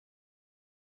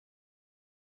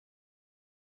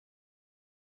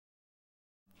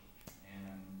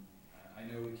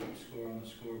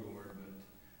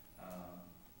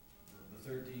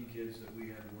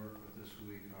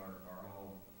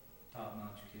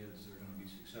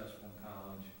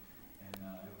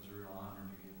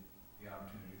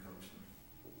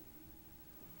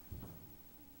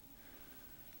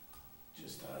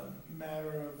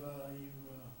matter of you,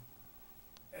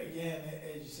 again,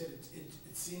 as you said,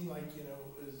 it seemed like, you know,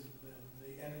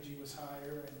 the energy was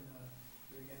higher and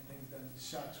you were getting things done. The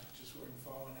shots just weren't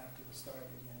falling after the start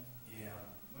again. Yeah,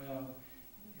 well,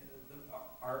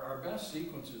 our best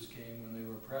sequences came when they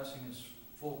were pressing us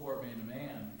full court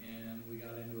man-to-man, and we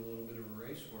got into a little bit of a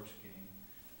racehorse game.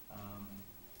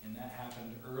 And that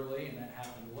happened early and that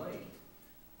happened late.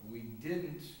 We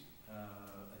didn't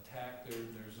attack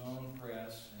their zone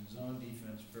press and zone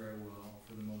defense very well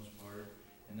for the most part,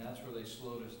 and that's where they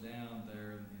slowed us down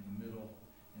there in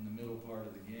the middle part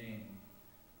of the game.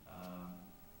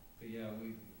 But yeah,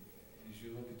 as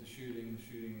you look at the shooting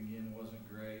again wasn't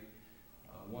great.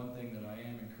 One thing that I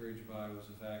am encouraged by was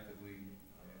the fact that we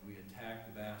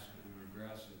attacked the basket. We were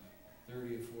aggressive,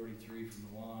 30 of 43 from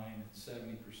the line at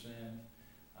 70%,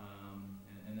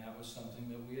 and that was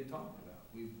something that we had talked about.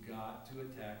 We've got to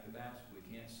attack the basket. We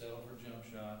can't settle for jump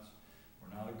shots.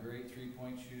 We're not a great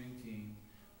three-point shooting team,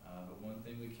 but one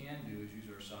thing we can do is use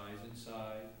our size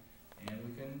inside, and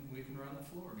we can run the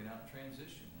floor, get out in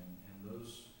transition, and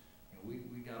those, you know,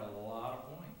 we got a lot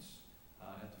of points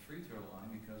at the free throw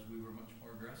line because we were much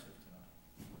more aggressive tonight.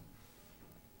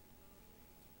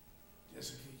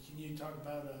 Jessica, can you talk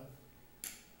about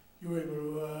you were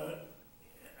able to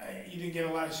you didn't get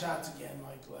a lot of shots again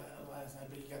like last night,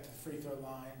 but you got the free throw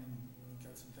line and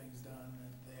got some things done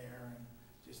there, and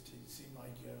just it seemed like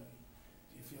do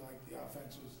you feel like the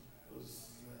offense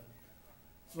was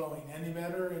flowing any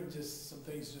better, and just some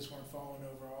things just weren't falling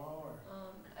overall? Or?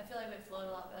 I feel like we flowed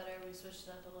a lot better. We switched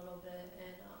it up a little bit,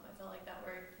 and I felt like that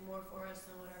worked more for us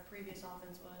than what our previous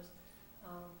offense was.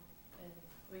 And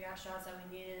we got shots that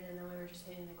we needed, and then we were just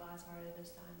hitting the glass harder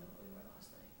this time than what we were last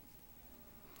night.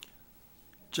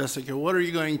 Jessica, what are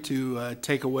you going to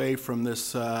take away from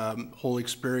this whole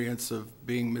experience of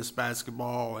being Miss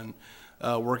Basketball and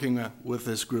working with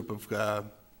this group of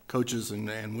coaches and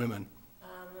women?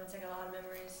 I'm going to take a lot of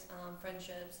memories,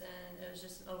 friendships, and it was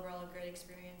just overall a great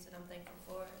experience, and I'm thankful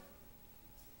for it.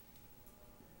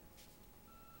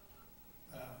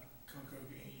 Coco,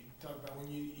 you talked about when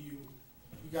you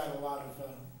got a lot of,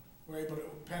 were able to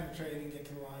penetrate and get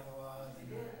to the line a lot.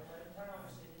 And, you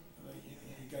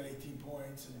got 18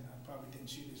 points and probably didn't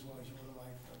shoot as well as you would have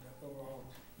liked, but overall,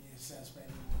 in a sense,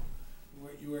 maybe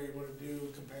what you were able to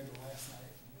do compared to last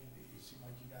night, you seem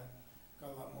like you got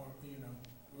a lot more, you know,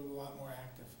 a lot more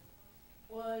active.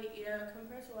 Well, yeah,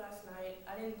 compared to last night,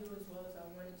 I didn't do as well as I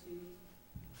wanted to.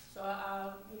 So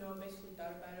I basically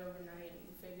thought about it overnight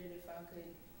and figured if I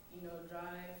could,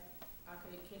 drive, I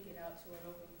could kick it out to an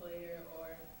open player,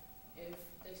 or if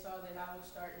they saw that I was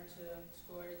starting to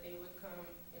score, that they would come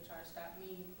and try to stop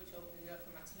me, which opened it up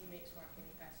for my teammates where I can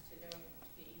pass it to them to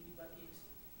get easy buckets.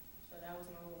 So that was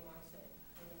my whole mindset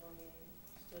in the whole game,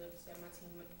 to set my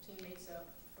teammates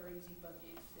up for easy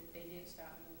buckets. If they didn't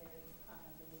stop me, then I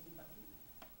have an easy bucket.